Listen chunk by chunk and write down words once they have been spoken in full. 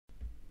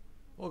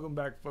Welcome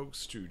back,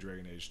 folks, to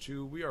Dragon Age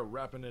 2. We are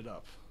wrapping it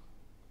up.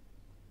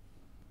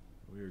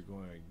 We are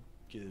going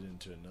to get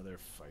into another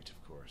fight,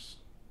 of course.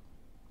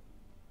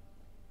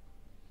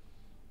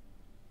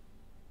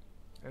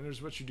 And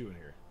there's what you're doing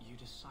here. You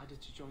decided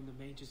to join the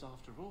Mages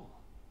after all.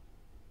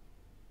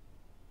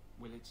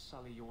 Will it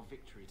sully your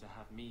victory to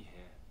have me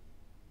here?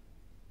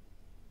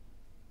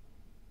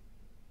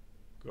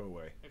 Go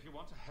away. If you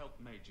want to help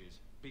Mages,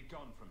 be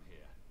gone from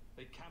here.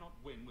 They cannot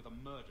win with a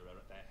murderer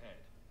at their head.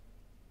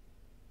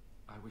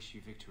 I wish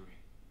you victory.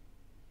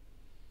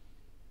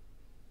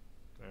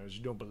 As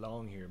you don't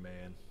belong here,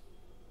 man.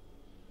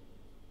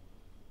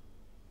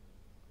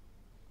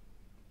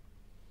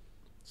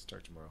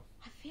 Start tomorrow.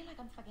 I feel like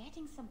I'm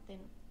forgetting something.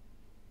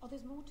 Or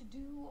there's more to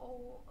do,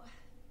 or...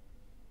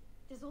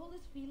 Does all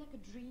this feel like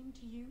a dream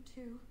to you,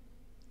 too?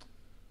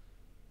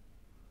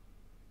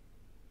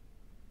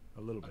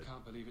 A little bit. I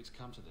can't believe it's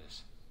come to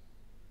this.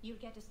 You'll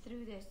get us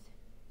through this.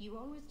 You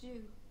always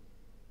do.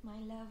 My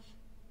love.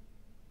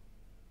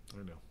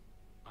 I know.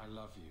 I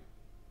love you.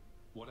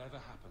 Whatever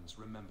happens,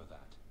 remember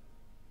that.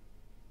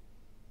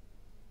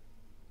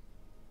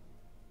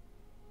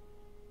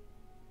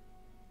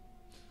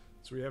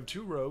 So we have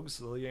two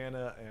rogues,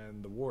 Liliana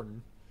and the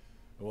Warden.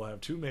 And we'll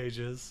have two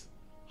mages,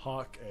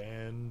 Hawk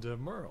and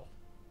Merle.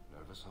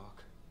 Nervous,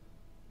 Hawk?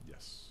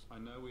 Yes. I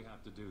know we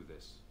have to do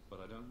this, but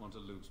I don't want to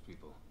lose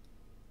people.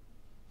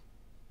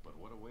 But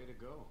what a way to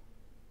go.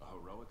 A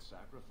heroic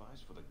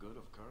sacrifice for the good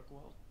of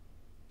Kirkwall?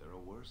 There are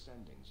worse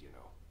endings, you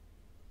know.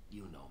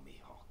 You know me,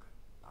 Hawk.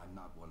 I'm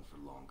not one for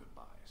long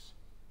goodbyes.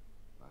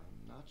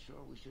 I'm not sure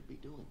we should be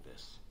doing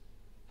this.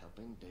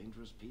 Helping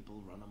dangerous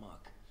people run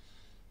amok.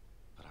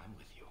 But I'm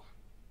with you.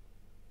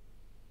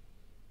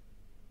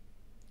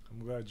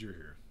 I'm glad you're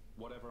here.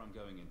 Whatever I'm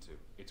going into,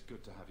 it's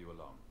good to have you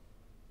along.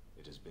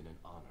 It has been an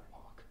honor,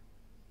 Hawk.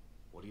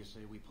 What do you say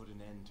we put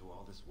an end to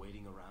all this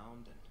waiting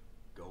around and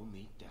go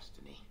meet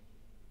destiny?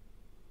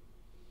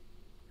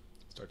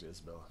 Start to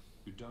Isabella.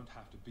 You don't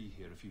have to be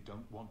here if you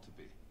don't want to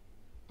be.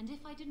 And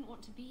if I didn't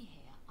want to be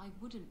here, I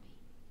wouldn't be.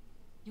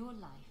 Your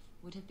life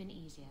would have been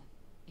easier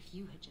if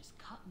you had just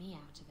cut me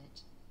out of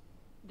it.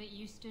 But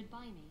you stood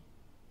by me.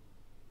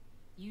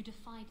 You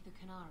defied the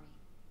Qunari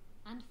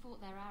and fought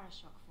their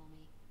Arashok for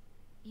me,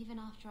 even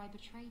after I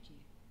betrayed you.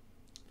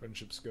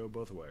 Friendships go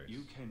both ways.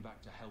 You came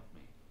back to help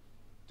me.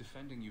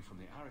 Defending you from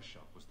the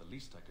Arashok was the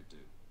least I could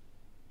do.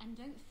 And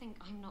don't think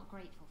I'm not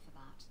grateful for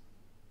that.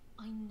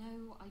 I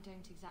know I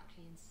don't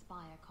exactly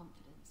inspire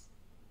confidence,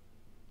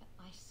 but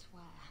I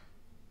swear,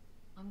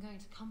 I'm going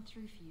to come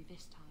through for you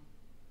this time.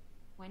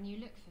 When you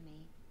look for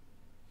me,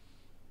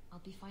 I'll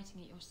be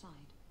fighting at your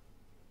side.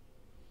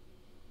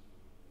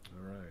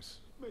 Alright.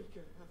 May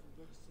God have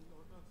mercy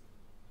on us.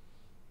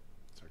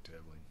 Start to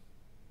Evelyn.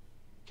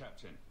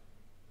 Captain.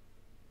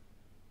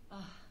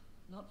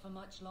 Not for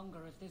much longer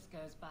if this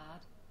goes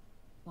bad.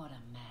 What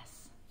a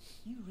mess.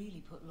 You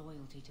really put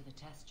loyalty to the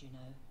test, you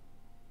know.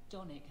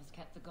 Donnick has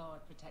kept the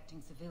guard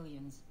protecting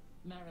civilians.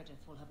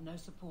 Meredith will have no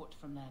support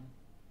from them.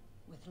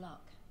 With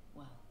luck,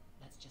 well,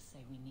 let's just say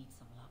we need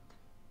some luck.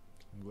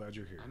 I'm glad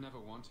you're here. I never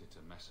wanted to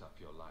mess up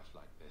your life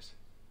like this.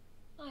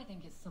 I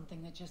think it's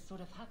something that just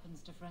sort of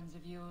happens to friends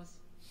of yours.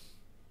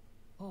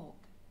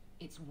 Hawk,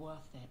 it's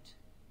worth it.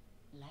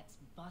 Let's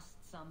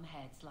bust some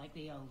heads like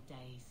the old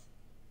days.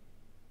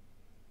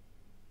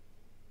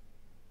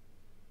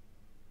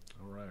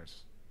 Alright.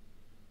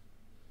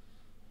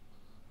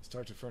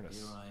 Start to Furnace.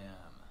 Here I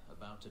am,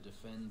 about to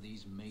defend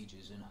these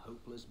mages in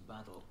hopeless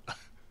battle.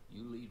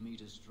 You lead me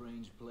to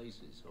strange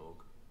places,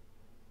 Hawk.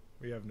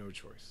 We have no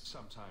choice.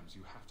 Sometimes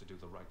you have to do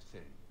the right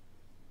thing.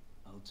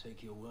 I'll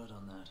take your word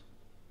on that.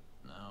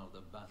 Now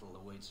the battle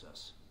awaits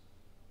us.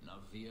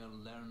 Navia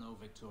lerno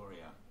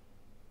victoria.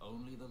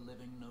 Only the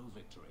living know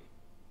victory.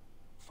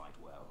 Fight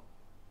well.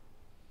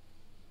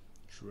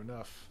 True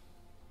enough.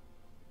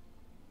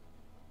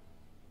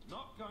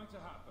 Not going to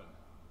happen.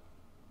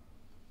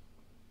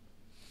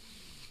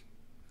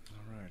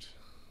 Alright.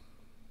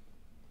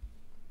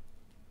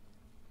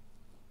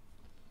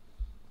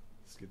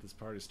 Let's get this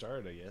party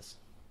started, I guess.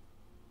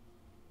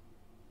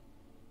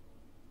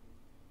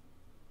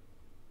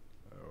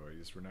 Oh, I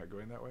guess we're not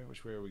going that way?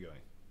 Which way are we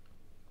going?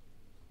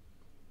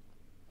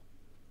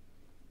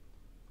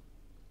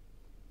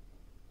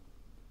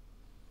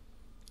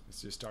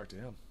 Let's just talk to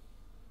him.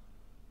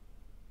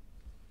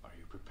 Are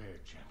you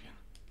prepared, champion?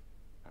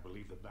 I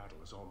believe the battle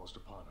is almost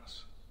upon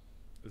us.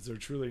 Is there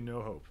truly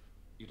no hope?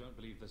 You don't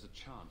believe there's a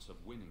chance of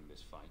winning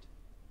this fight?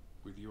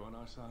 With you on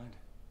our side?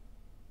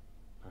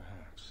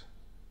 Perhaps.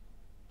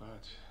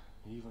 But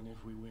even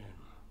if we win,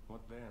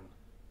 what then?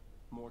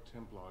 More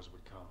Templars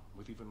would come,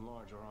 with even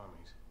larger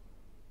armies.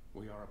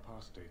 We are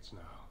apostates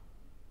now.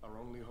 Our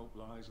only hope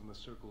lies in the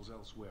circles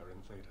elsewhere in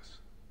Thedas.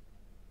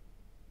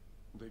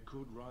 They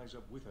could rise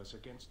up with us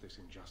against this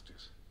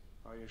injustice.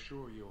 I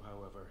assure you,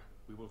 however,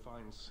 we will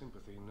find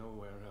sympathy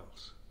nowhere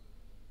else.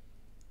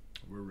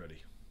 We're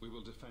ready. We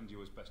will defend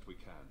you as best we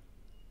can.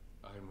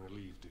 I am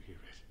relieved to hear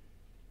it.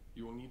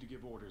 You will need to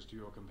give orders to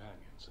your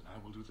companions, and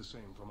I will do the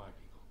same for my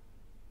people.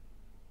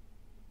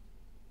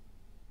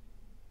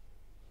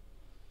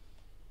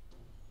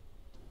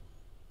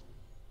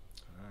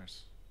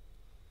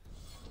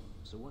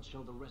 So what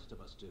shall the rest of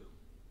us do?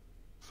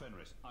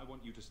 Fenris, I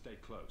want you to stay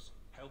close.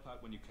 Help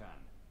out when you can.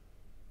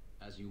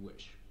 As you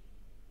wish.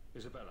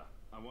 Isabella,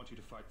 I want you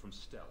to fight from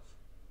stealth.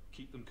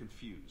 Keep them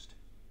confused.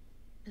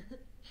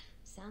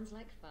 Sounds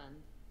like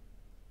fun.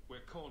 We're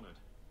cornered.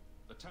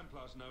 The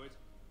Templars know it,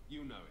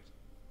 you know it.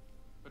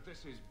 But this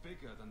is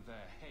bigger than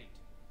their hate,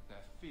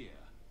 their fear.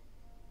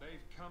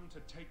 They've come to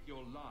take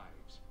your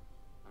lives,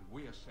 and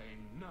we are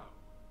saying no.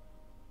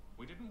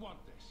 We didn't want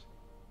this,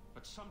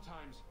 but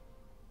sometimes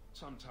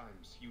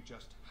you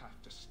just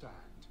have to stand.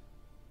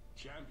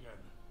 Champion,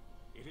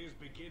 it is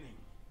beginning.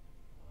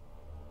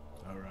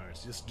 Alright,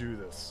 just do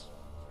this.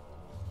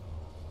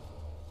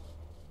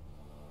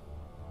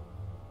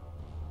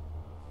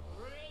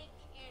 Break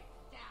it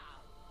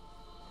down.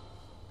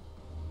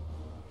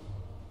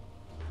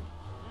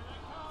 Here they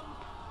come!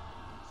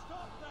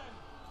 Stop them!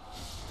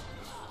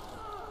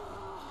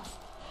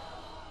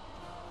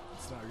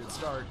 It's not a good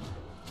start.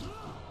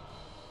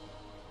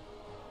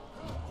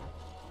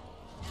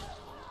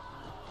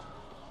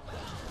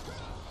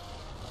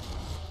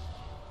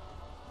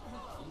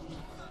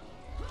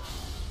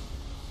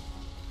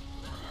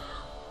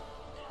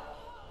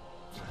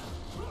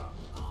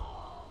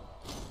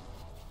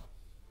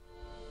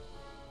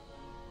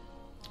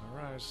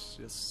 Alright,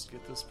 let's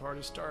get this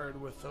party started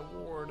with a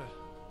ward.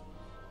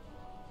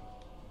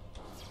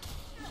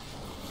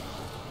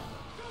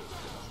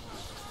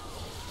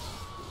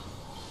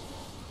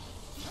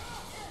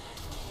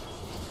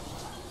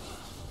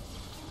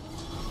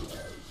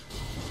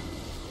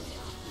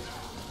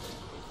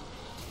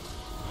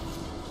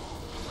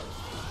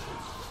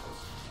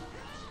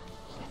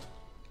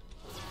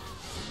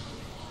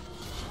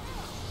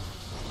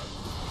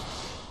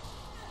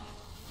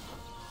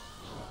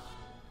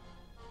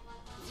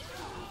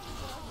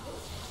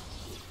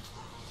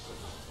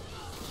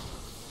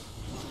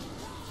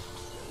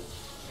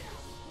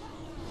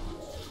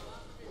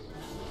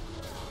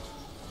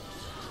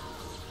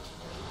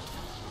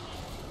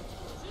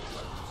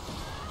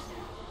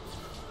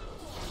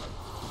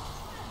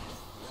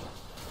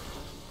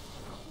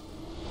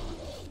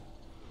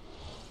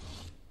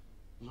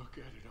 Look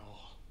at it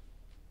all.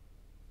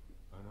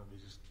 Why don't they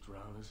just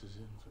drown us as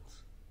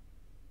infants?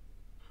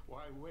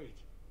 Why wait?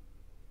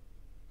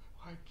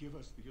 Why give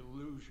us the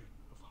illusion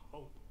of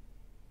hope?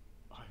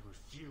 I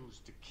refuse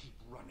to keep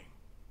running.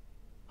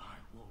 I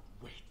won't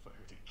wait for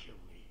her to kill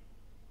me.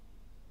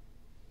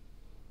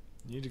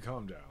 You need to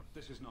calm down.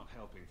 This is not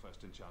helping,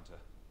 First Enchanter.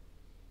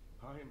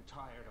 I am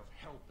tired of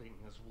helping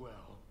as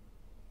well.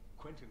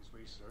 Quentin's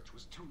research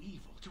was too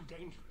evil, too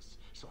dangerous,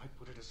 so I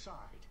put it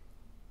aside.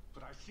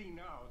 But I see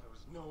now there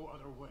is no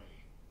other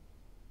way.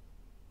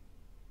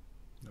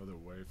 No other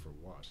way for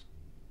what?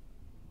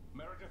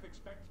 Meredith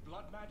expects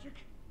blood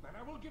magic, and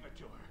I will give it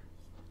to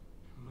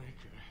her. Make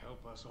her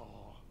help us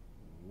all.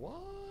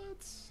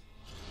 What?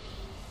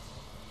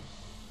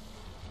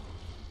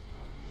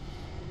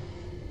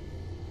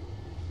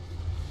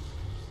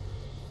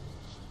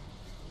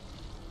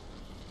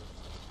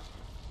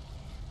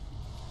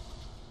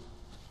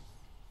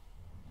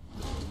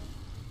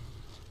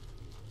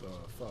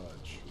 The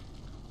fudge.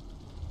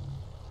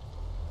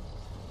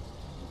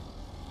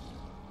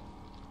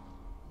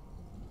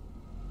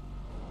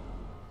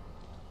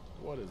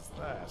 What is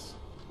that?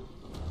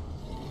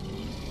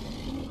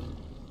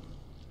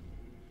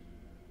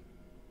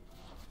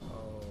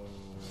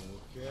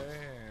 Okay,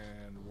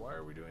 and why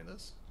are we doing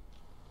this?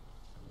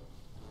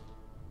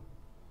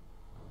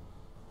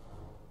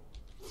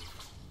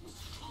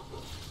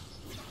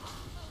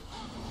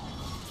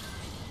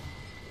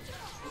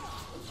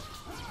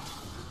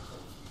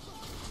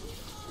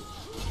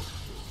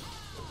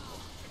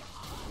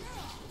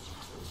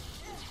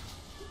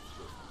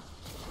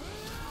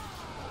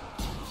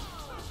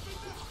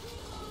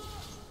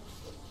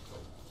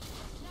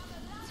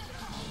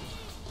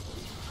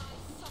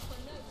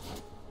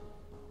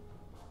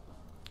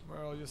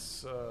 Well,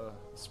 just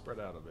spread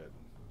out a bit.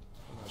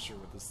 I'm not sure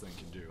what this thing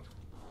can do.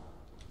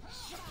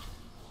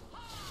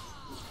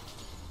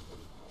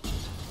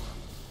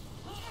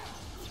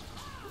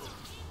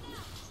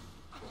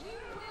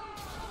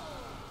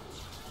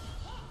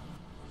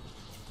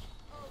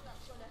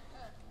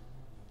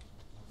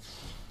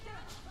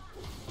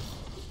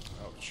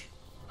 Ouch.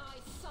 I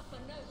suffer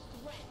no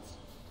threat.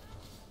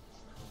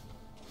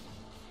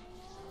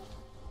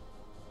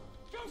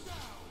 Go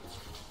down!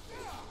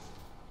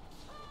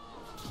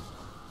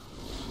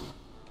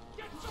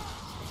 Get back!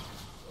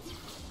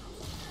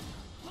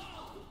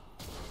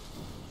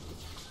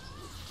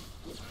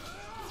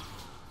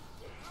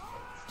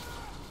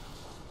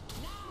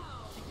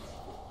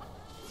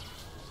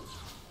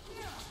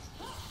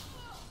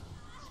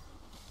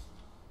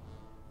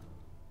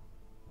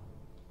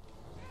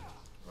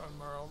 Run,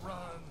 Merle,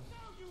 run!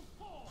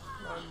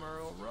 Run,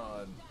 Merle,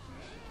 run!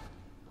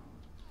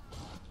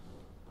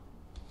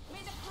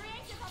 May the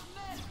creators have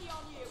mercy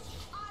on you.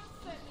 I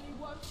certainly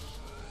won't.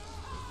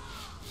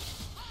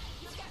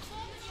 You get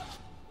more than your...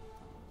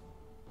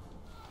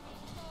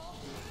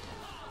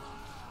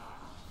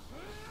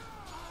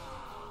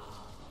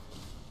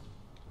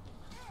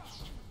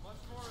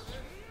 Much more of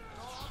this?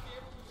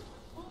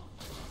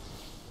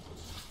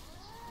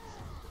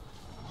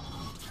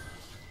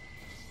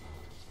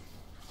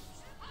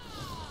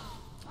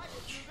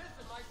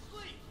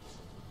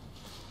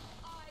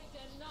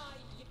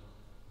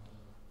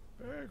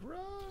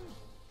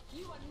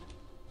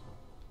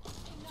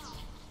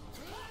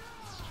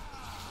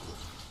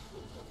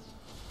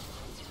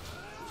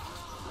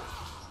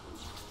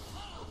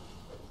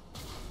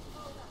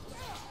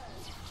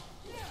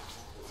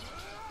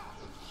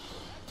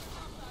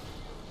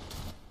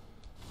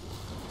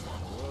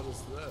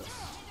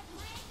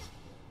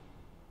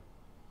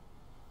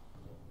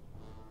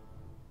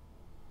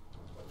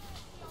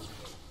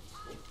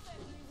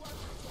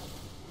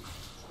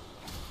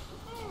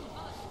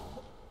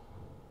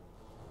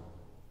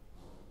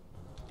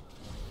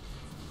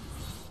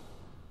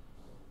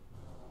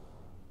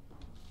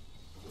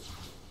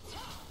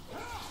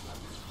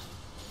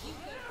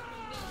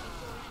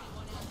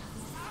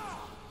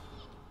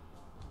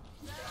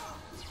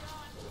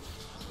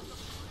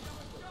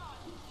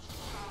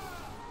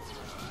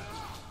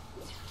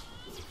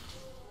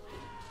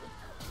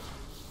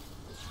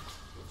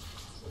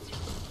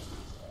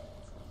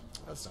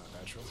 That's not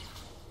natural.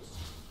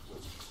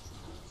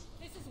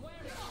 This is wearing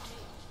on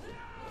me.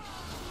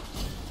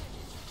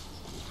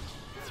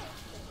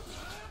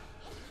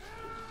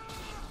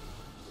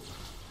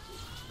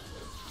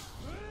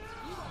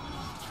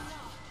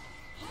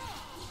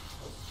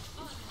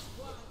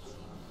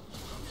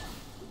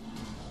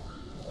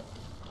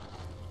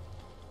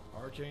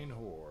 Arcane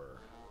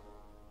Horror.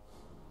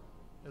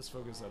 Let's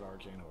focus at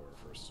Arcane Horror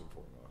first and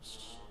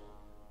foremost.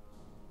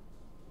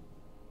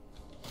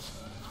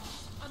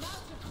 I'm out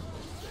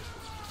of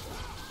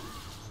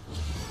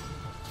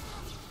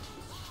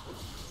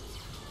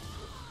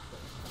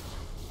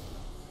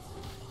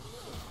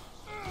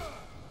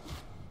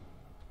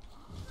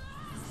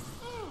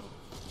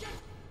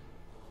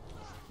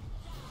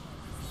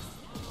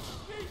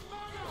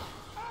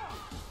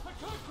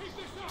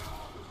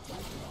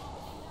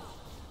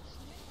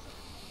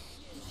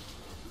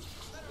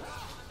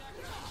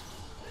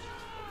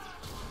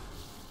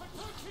I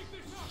can't keep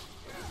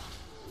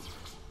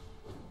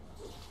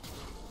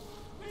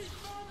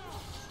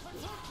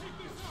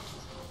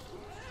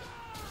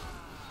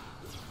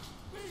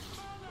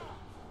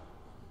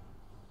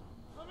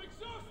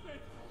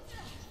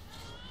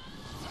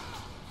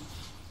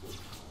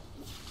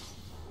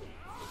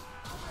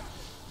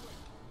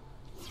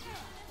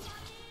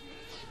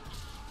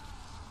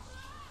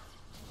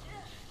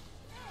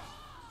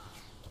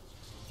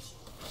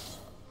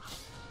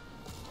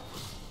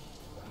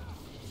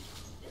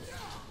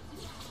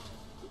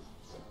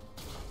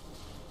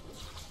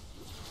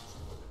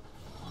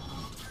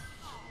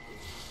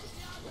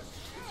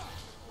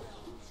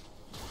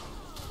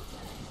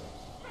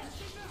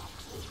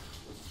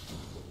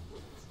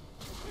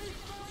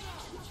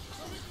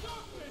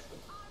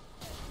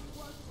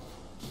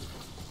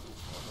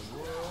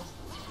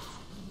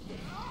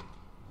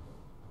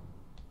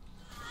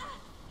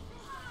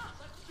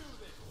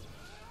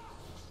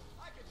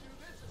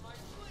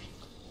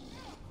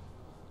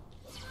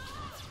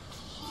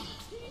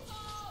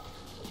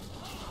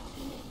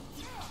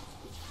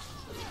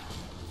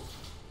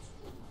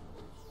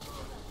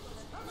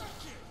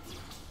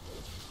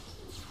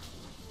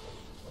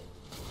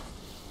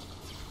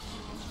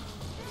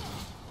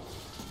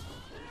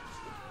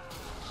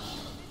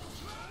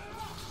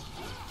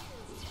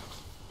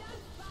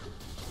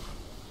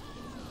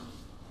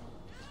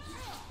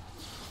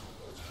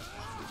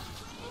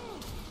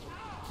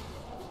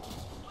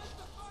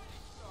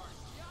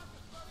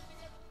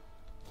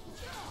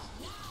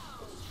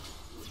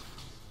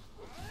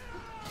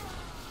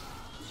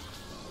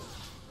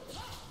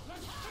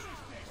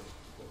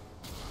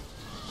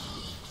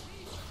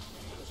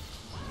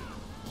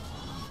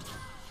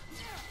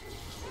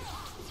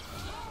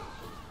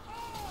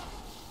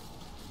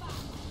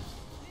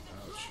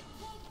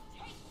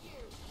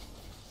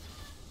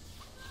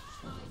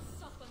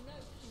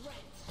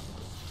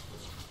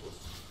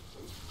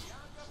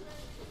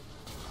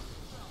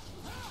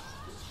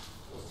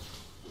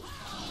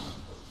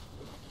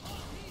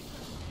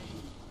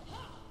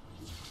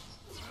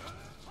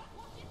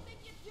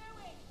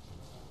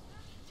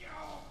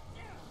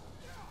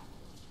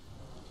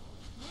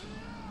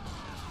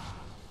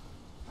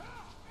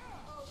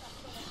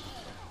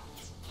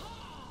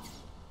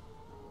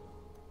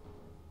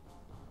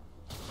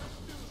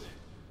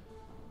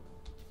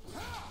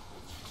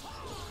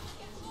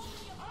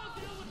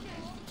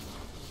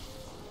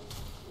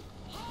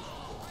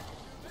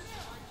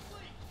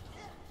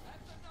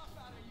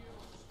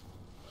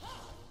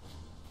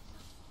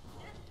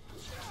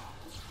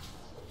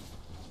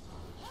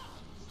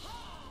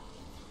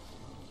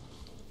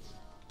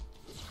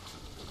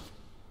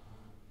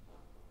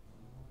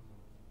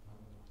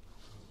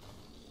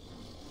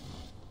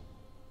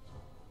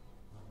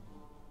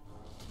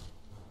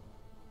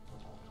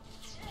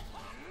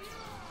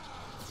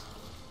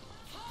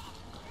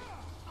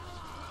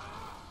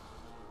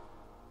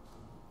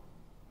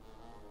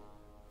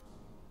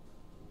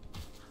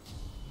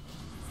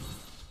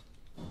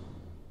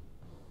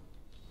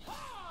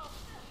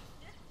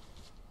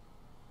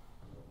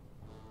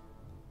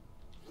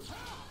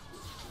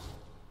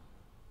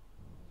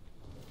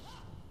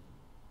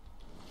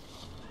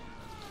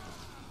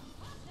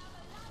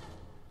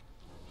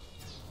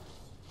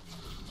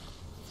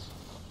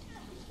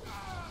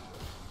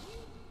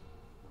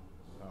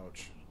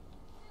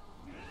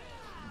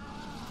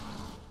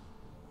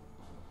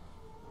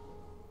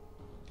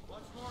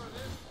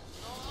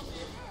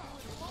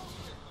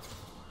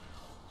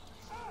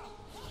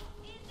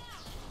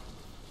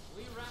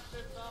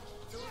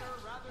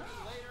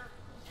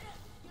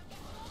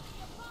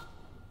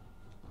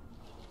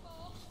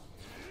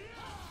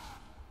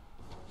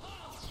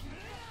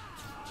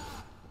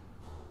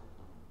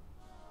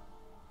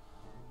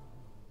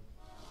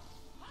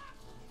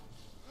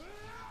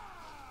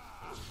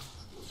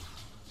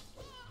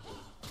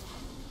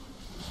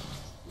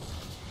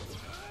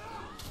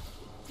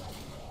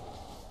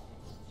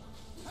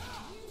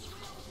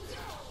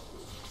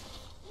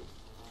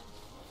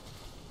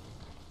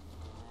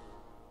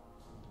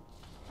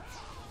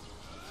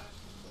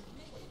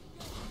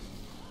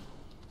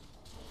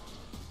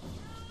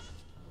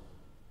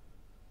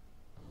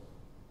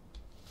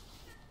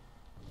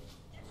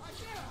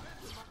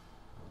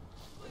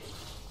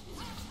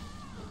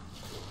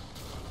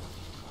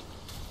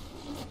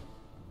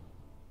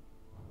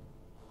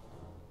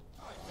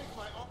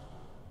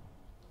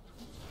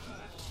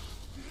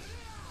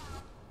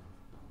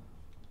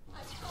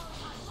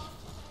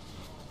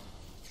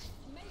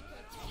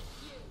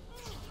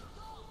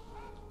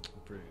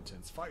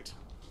fight.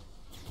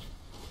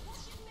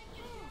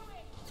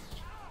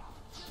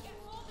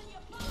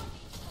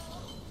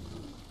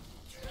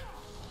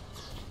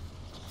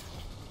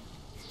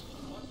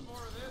 What's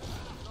more of this,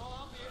 and all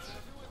I'll be able to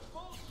do is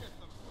bullshit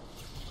them.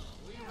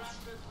 We wrap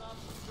this up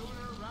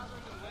sooner rather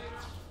than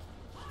later.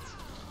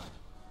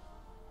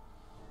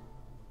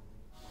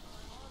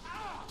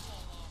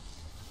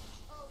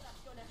 Oh,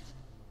 that's gonna...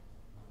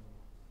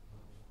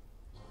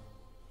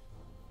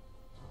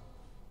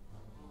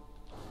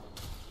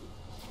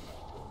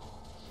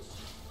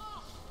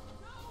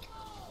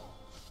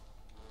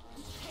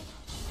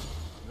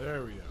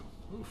 There we go.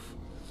 Oof.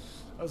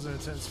 That was an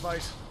intense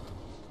fight.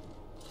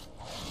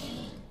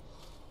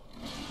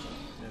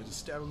 Yeah, just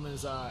stab him in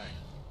his eye.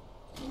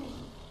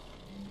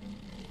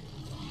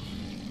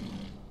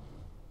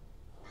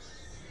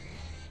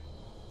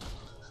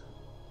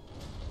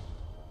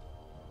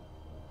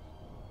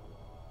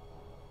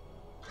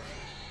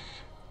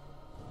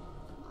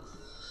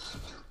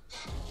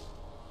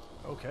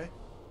 Okay.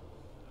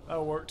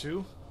 That'll work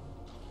too.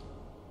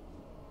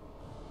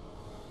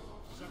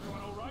 Is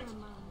everyone all right? Oh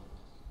man.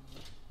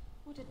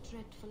 What a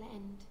dreadful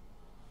end.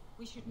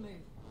 We should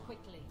move,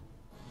 quickly.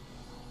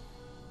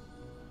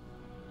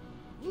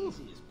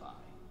 Easy as pie.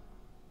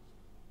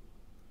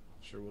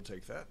 Sure, we'll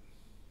take that.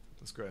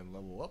 Let's go ahead and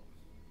level up.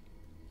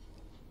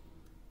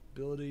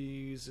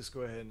 Abilities, let's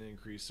go ahead and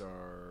increase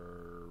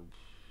our...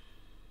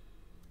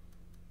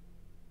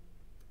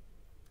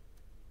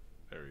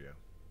 There we go.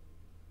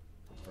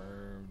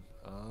 Confirm.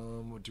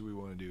 What do we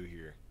want to do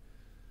here?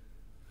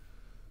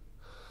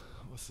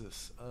 What's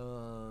this?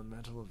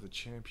 Mantle of the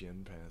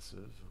Champion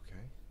passive.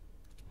 Okay.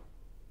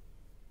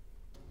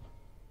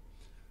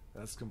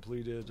 That's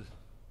completed.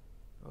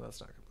 Oh, that's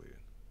not completed.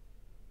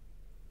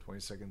 20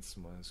 seconds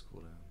minus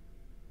cooldown.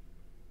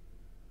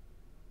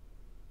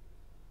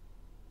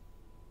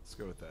 Let's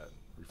go with that.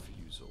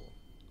 Refusal.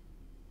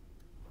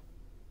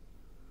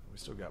 We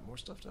still got more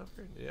stuff to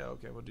upgrade? Yeah,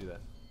 okay, we'll do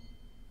that.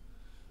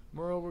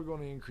 Merle, we're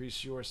going to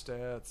increase your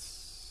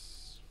stats.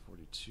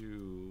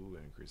 42.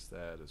 Increase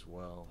that as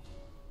well.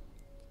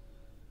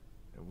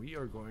 And we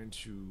are going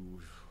to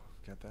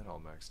get that all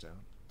maxed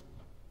out.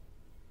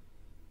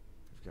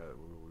 We've got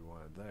what we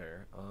wanted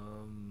there.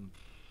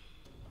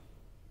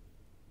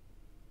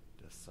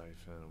 Death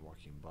Siphon,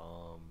 Walking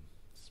Bomb,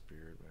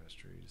 Spirit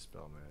Mastery,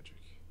 Dispel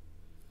Magic.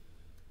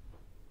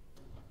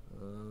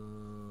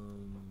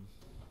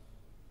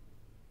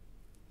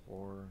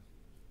 Horror.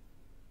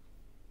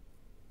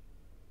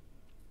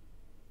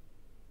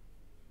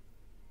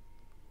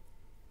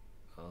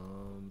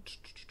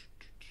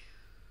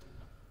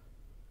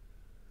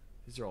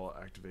 These are all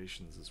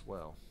activations as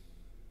well.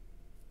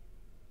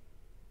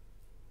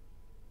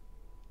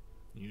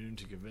 Immune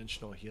to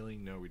conventional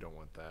healing? No, we don't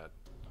want that.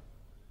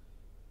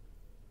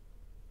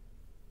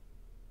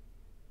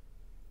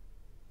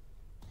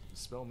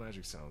 Spell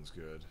magic sounds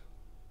good.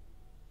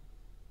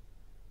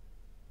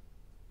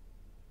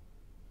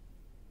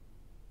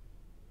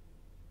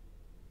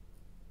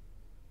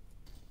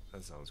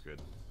 That sounds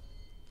good.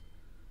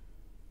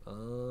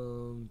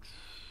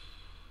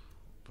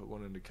 Put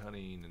one into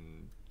cunning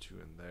and two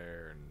in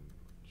there, and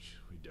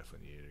we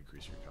definitely need to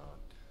increase your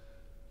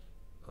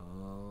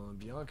con.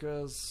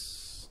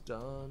 Bianca's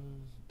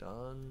done.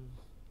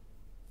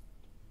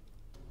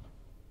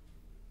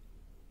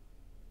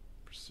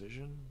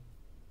 Precision,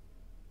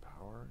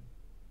 power.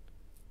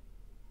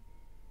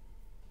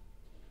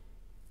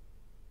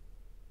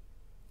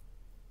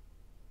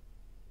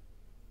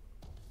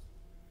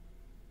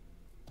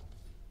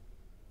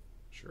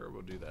 Sure,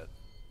 we'll do that.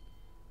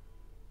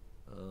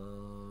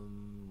 We'll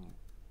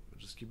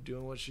just keep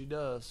doing what she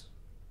does.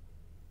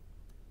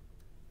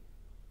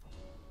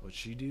 What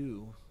she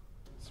do.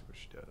 Let's see what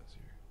she does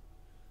here.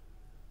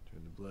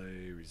 Turn the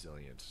blade,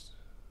 resilient.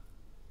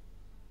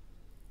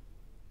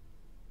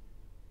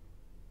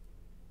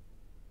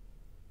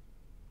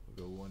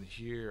 We'll go one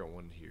here and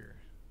one here.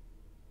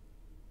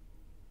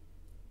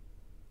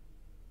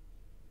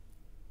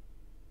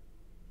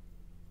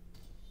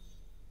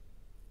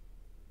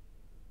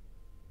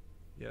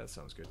 Yeah, that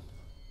sounds good.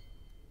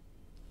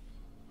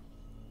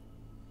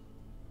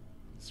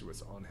 Let's see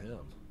what's on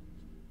him.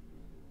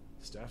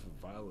 Staff of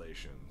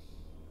Violation.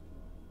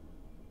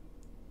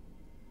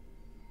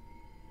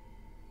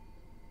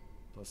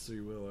 Plus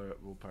 3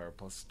 willpower,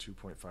 plus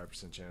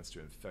 2.5% chance to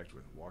infect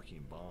with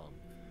Walking Bomb.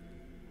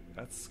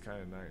 That's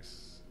kind of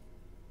nice.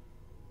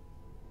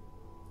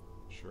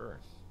 Sure.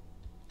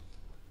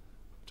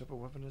 What type of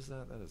weapon is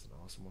that? That is an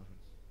awesome weapon.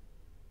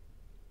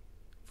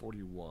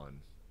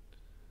 41.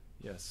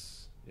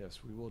 Yes,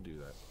 we will do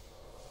that.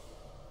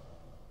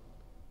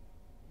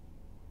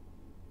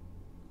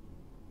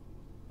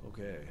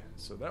 Okay,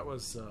 so that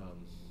was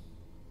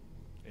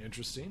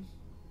interesting.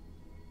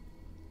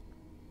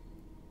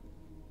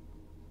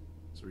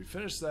 So we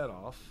finished that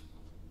off.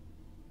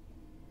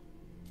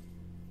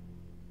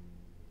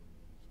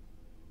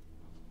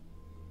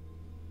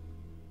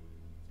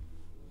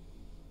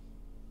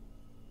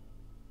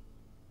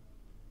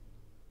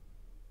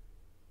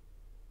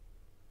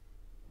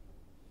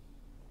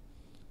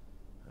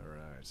 All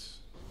right.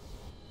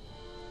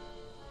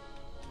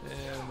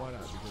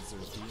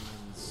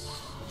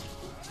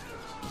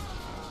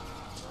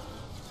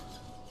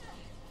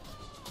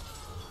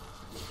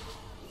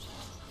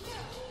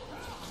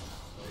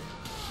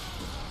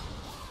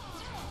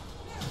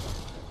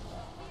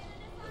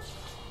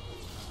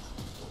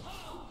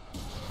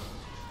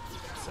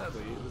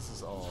 this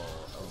is all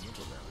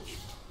elemental damage.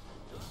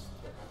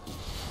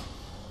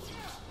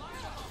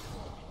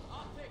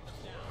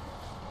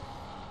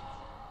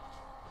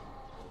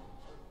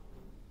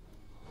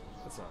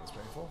 That sounds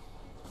painful.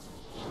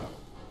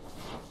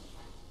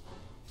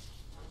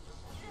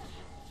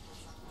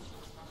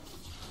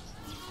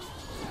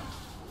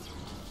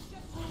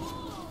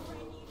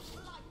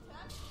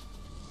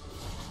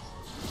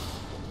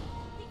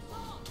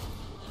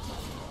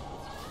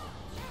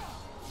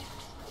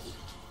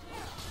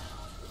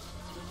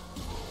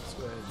 Let's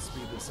go ahead and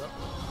speed this up.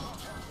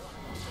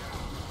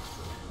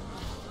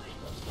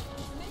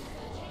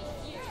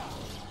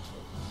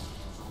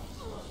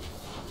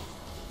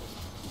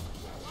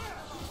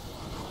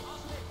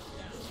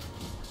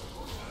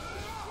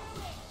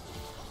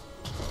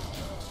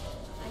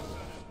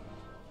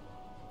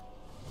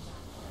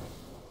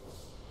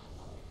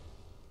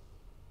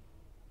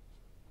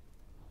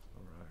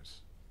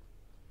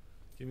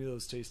 Give me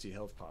those tasty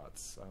health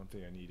pots. I don't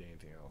think I need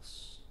anything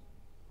else.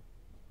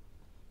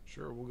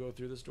 Sure, we'll go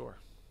through this door.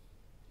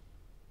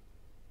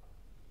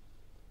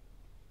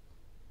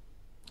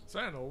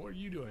 Sandal, what are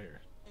you doing here?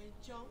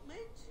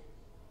 Enchantment?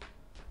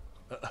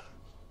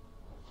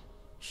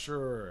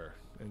 Sure,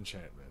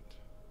 enchantment.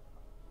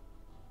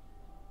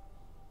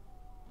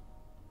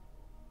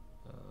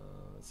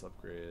 Let's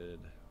upgrade.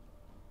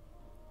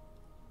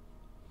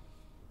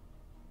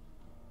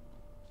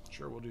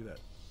 Sure, we'll do that.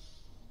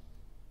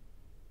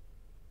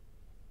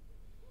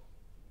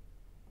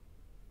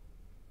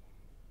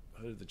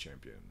 Hood of the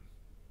Champion.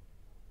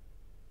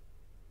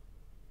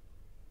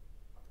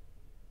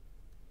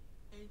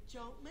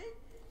 Enchantment?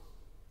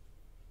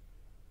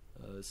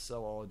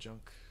 Sell all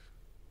junk.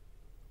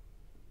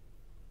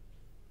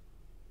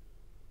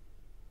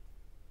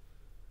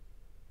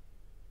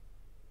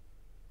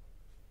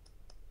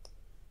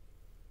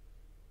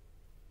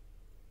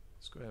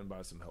 Let's go ahead and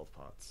buy some health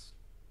pots.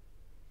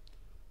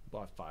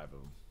 Bought 5 of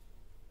them.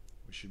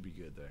 We should be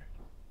good there.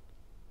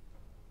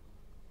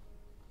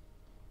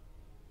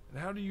 And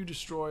how do you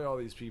destroy all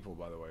these people,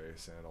 by the way,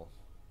 Sandal?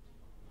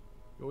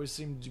 You always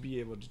seem to be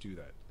able to do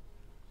that.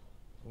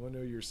 I want to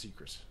know your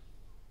secret.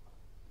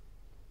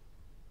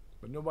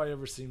 But nobody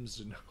ever seems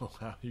to know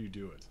how you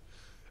do it.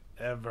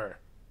 Ever.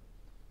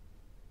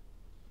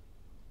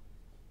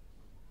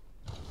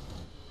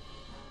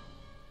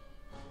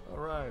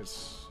 Alright.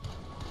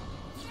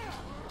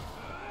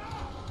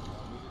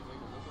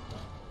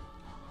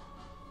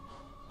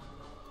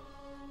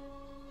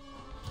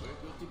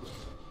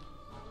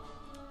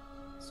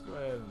 Let's go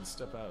ahead and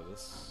step out of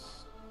this.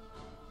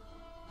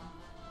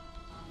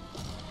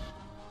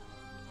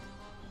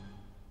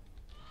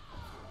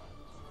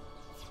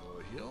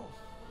 We'll heal.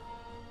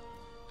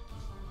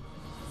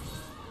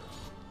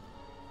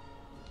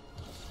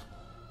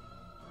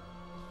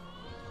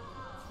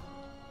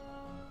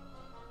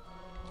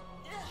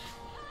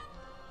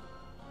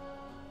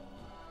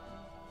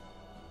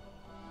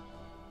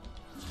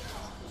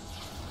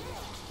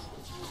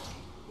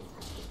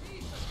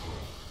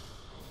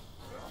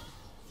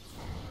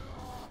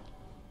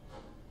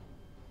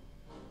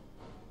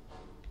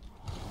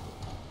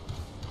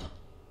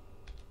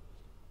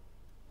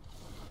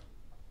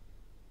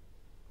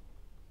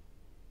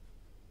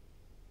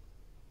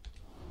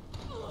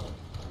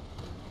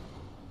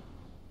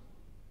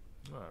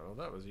 Alright, well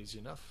that was easy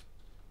enough.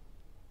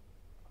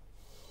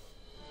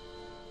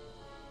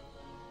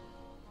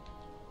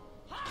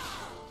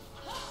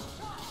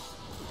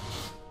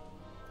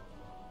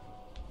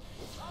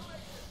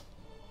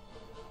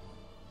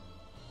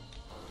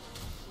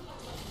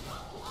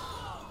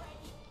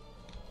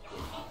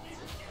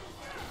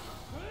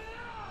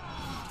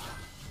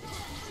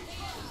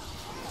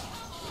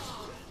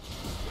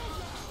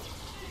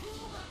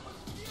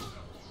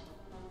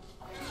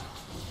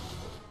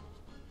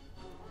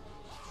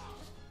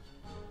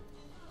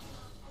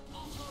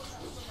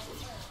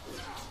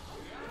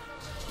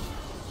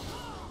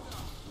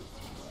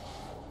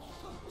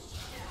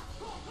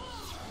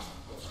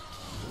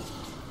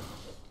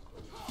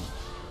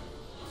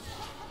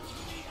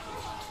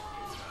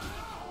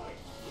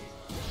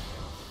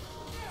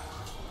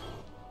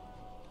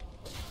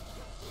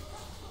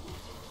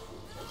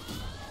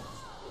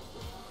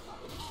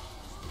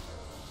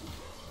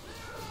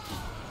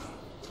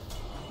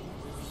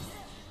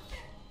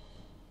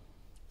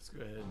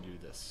 Go ahead and do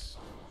this.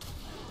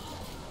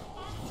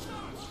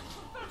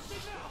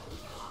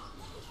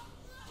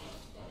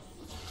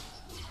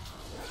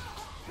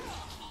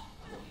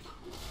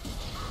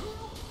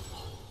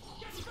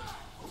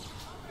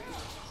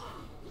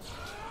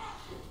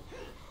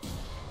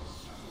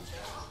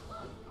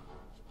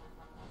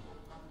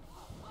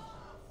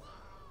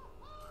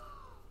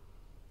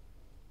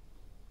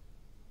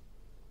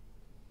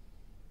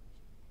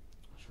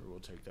 Sure, we'll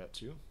take that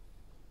too.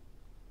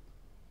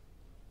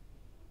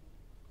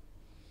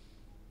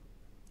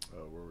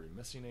 Were we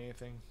missing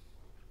anything?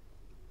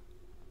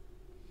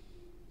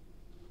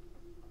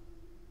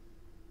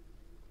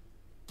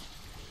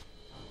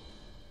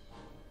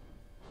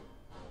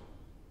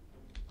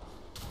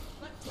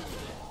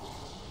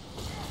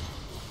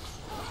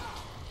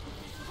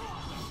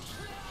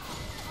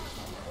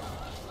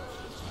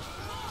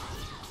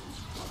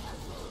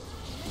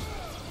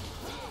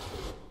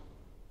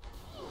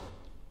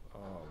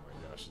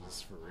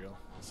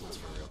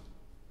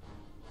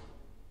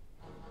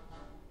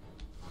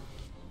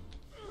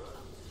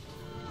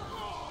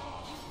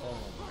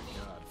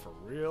 For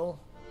real?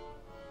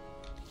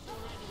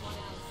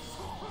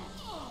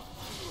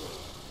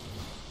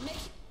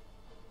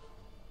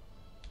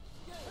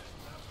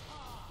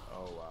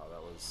 Oh wow,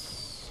 that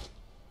was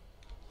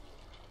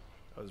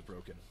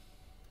broken.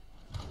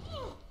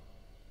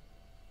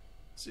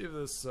 See if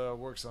this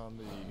works on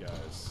the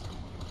guys.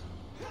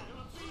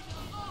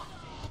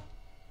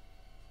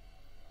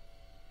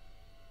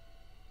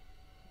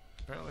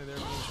 Apparently they're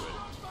being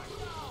shredded.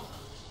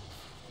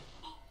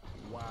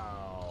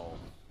 Wow.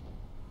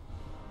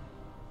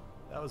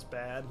 That was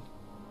bad.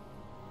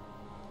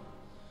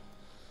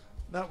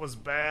 That was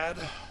bad.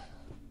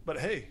 But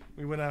hey,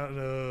 we went out in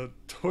a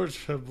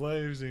torch of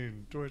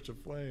blazing, torch of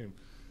flame.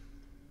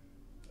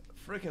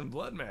 Freaking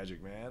blood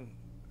magic, man.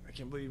 I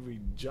can't believe we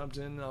jumped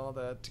in and all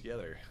that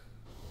together.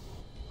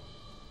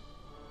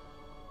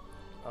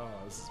 Oh,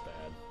 this is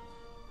bad.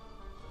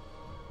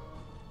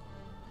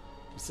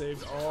 We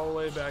saved all the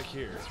way back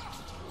here.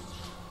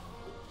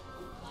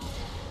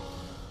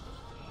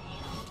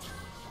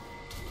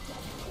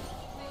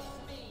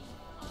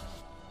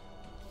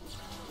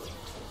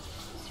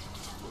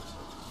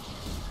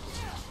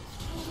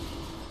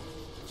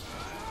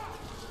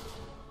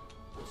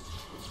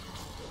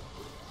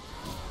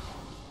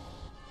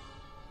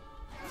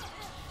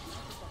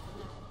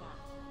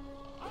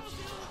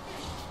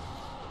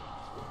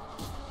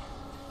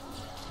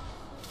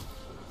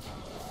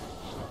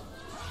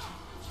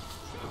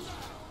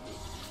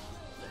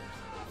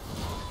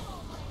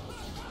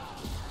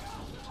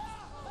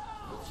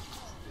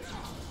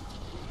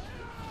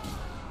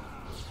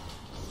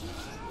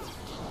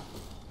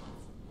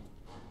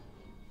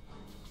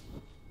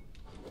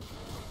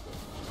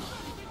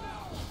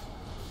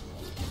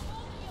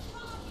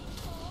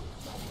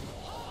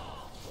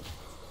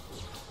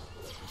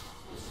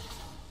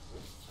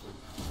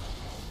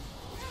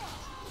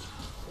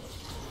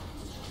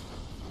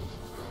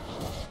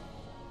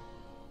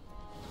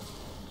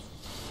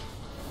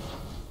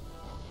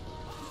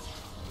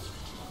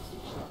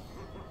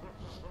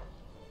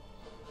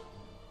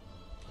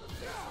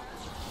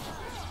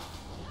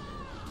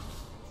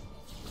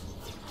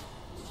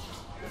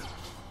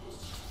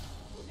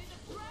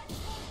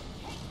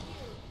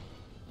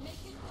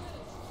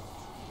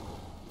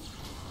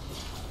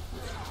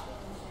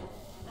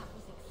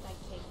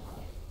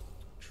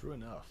 True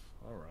enough.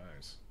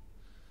 Alright.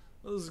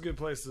 Well, this is a good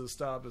place to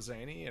stop as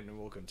Annie, and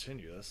we'll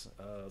continue this.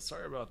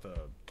 Sorry about the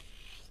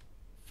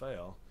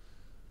fail.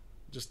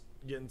 Just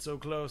getting so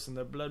close, and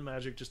the blood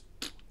magic just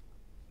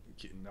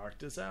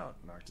knocked us out.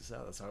 Knocked us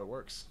out. That's how it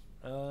works.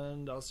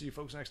 And I'll see you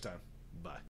folks next time. Bye.